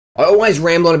I always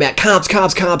ramble on about carbs,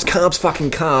 carbs, carbs, carbs,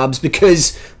 fucking carbs,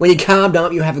 because when you're carbed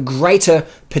up, you have a greater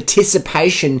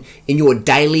participation in your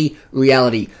daily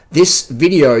reality. This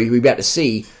video you're about to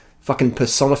see fucking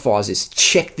personifies this.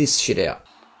 Check this shit out.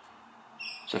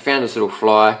 So I found this little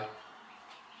fly,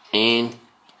 and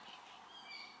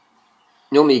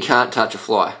normally you can't touch a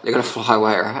fly. They're going to fly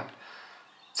away, right?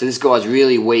 So this guy's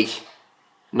really weak.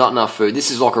 Not enough food.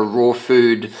 This is like a raw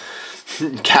food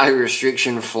calorie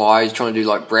restriction fly. He's trying to do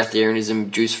like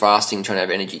breatharianism, juice fasting, trying to have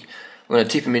energy. I'm going to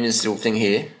tip him in this little thing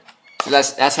here. So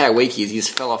that's how weak he is. He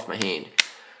just fell off my hand.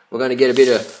 We're going to get a bit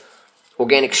of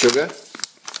organic sugar.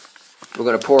 We're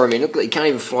going to pour him in. Look, he can't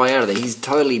even fly out of there. He's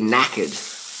totally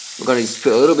knackered. We're going to just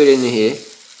put a little bit in here.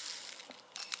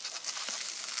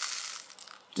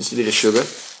 Just a bit of sugar.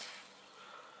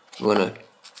 We're going to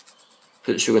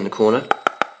put the sugar in the corner.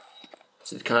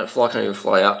 So the fly can't even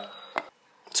fly out.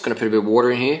 Just going to put a bit of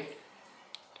water in here.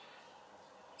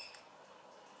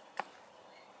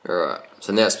 Alright,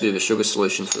 so now it's a bit of a sugar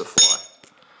solution for the fly.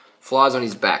 Fly's on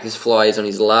his back. This fly is on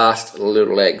his last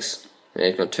little legs. Now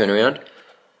he's going to turn around.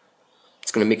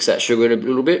 It's going to mix that sugar in a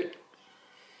little bit.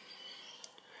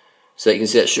 So you can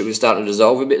see that sugar starting to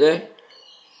dissolve a bit there.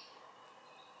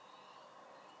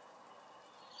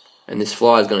 And this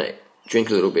fly is going to drink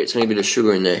a little bit. It's going to be a bit of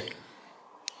sugar in there.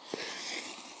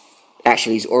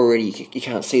 Actually, he's already, you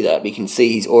can't see that, but you can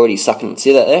see he's already sucking.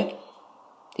 See that there?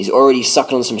 He's already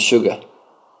sucking on some sugar.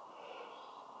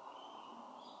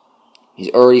 He's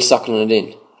already sucking it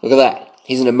in. Look at that.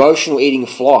 He's an emotional eating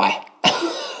fly.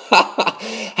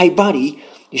 Hey, buddy,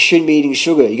 you shouldn't be eating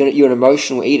sugar. You're an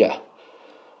emotional eater.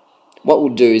 What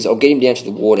we'll do is I'll get him down to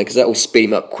the water, because that will speed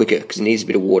him up quicker, because he needs a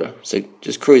bit of water. So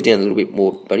just cruise down a little bit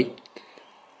more, buddy.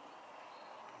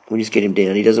 We'll just get him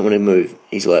down. He doesn't want to move.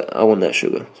 He's like, I want that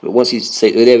sugar. But once he's,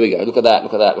 see, there we go. Look at that,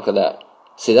 look at that, look at that.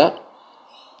 See that?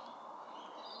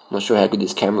 I'm not sure how good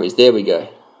this camera is. There we go.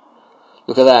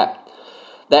 Look at that.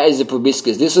 That is the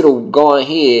proboscis. This little guy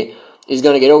here is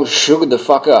going to get all sugared the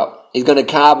fuck up. He's going to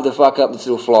carb the fuck up this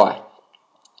little fly.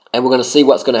 And we're going to see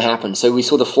what's going to happen. So we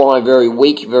saw the fly very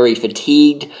weak, very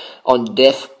fatigued, on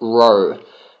death row.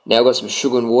 Now we've got some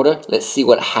sugar and water. Let's see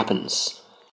what happens.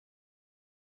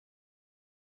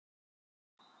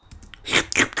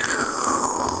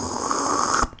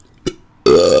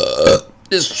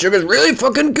 This sugar's really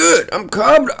fucking good. I'm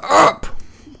carved up.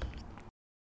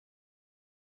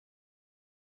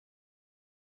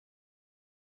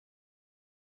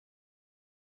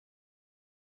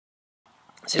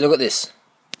 See, look at this.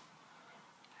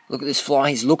 Look at this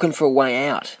fly. He's looking for a way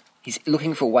out. He's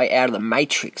looking for a way out of the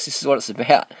matrix. This is what it's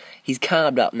about. He's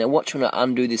carved up. Now watch when I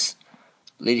undo this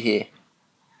lid here.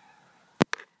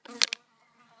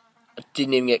 I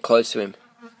didn't even get close to him.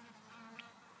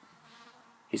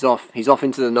 He's off. He's off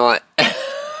into the night.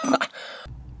 I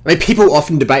mean, people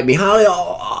often debate me, Harley,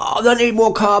 I don't need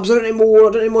more carbs, I don't need more water,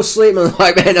 I don't need more sleep. And I'm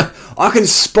like, man, I can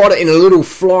spot it in a little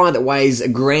fly that weighs a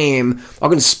gram. I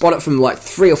can spot it from like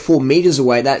 3 or 4 meters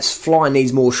away. That fly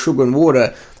needs more sugar and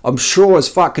water. I'm sure as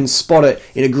fuck can spot it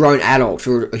in a grown adult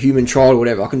or a human child or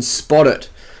whatever. I can spot it.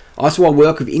 That's why I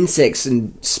work with insects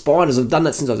and spiders. I've done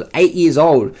that since I was 8 years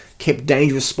old. Kept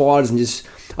dangerous spiders and just,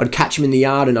 I'd catch them in the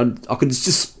yard, and I could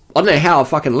just, I don't know how I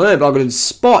fucking learned, but I could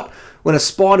spot when a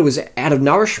spider was out of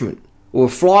nourishment, or a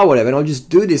fly or whatever, and I'll just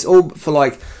do this all for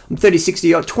like, I'm 30,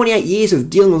 60, 28 years of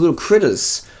dealing with little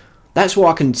critters. That's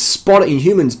why I can spot it in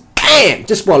humans. Bam!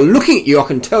 Just by looking at you, I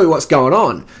can tell you what's going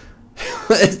on.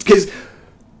 Because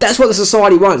that's what the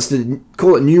society wants, to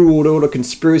call it New World Order,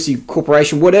 conspiracy,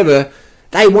 corporation, whatever.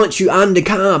 They want you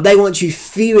undercarb. They want you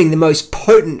fearing the most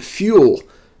potent fuel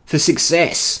for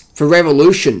success, for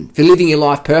revolution, for living your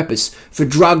life purpose, for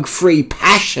drug-free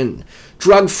passion,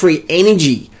 drug-free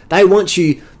energy. They want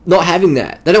you not having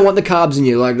that. They don't want the carbs in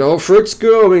you. Like, oh, fruit's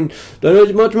good. I mean, don't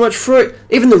need much fruit.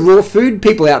 Even the raw food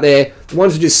people out there, the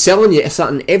ones who are just selling you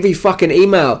something every fucking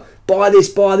email. Buy this,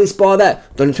 buy this, buy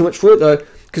that. Don't need too much fruit, though.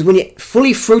 Because when you're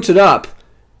fully fruited up,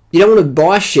 you don't want to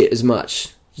buy shit as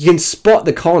much. You can spot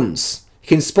the cons. You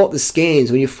can spot the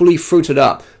scams when you're fully fruited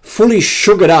up, fully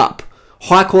sugared up,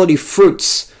 high-quality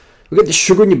fruits. We get the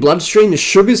sugar in your bloodstream, the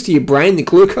sugars to your brain, the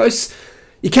glucose.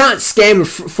 You can't scam a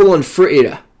full-on fruit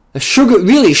eater. A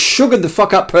really sugared the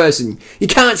fuck up person. You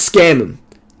can't scam them.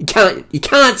 You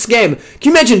can't scam them. Can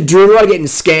you imagine Durarara getting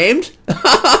scammed?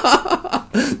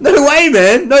 No way,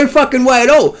 man. No fucking way at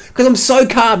all. Because I'm so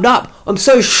carved up. I'm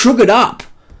so sugared up.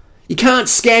 You can't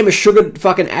scam a sugared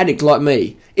fucking addict like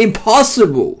me.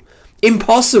 Impossible.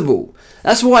 Impossible.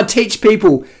 That's why I teach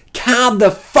people, carb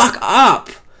the fuck up.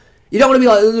 You don't want to be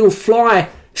like a little fly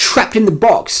trapped in the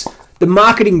box. The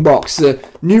marketing box, the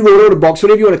New World Order box,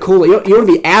 whatever you want to call it. You want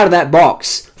to be out of that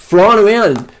box. flying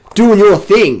around, doing your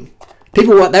thing.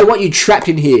 People, they want you trapped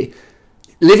in here.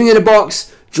 Living in a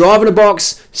box, driving a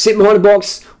box, sitting behind a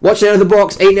box, watching out of the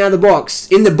box, eating out of the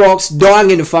box, in the box, dying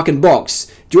in a fucking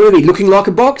box. Do you want to be looking like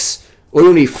a box? Or do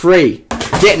you want to be free?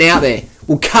 Getting out there.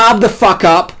 Well, carb the fuck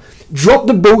up. Drop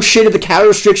the bullshit of the calorie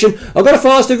restriction. I've got to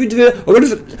fast every day.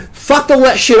 Fuck all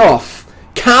that shit off.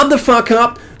 Carb the fuck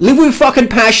up. Live with fucking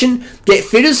passion. Get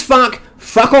fit as fuck.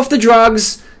 Fuck off the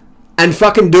drugs. And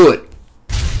fucking do it.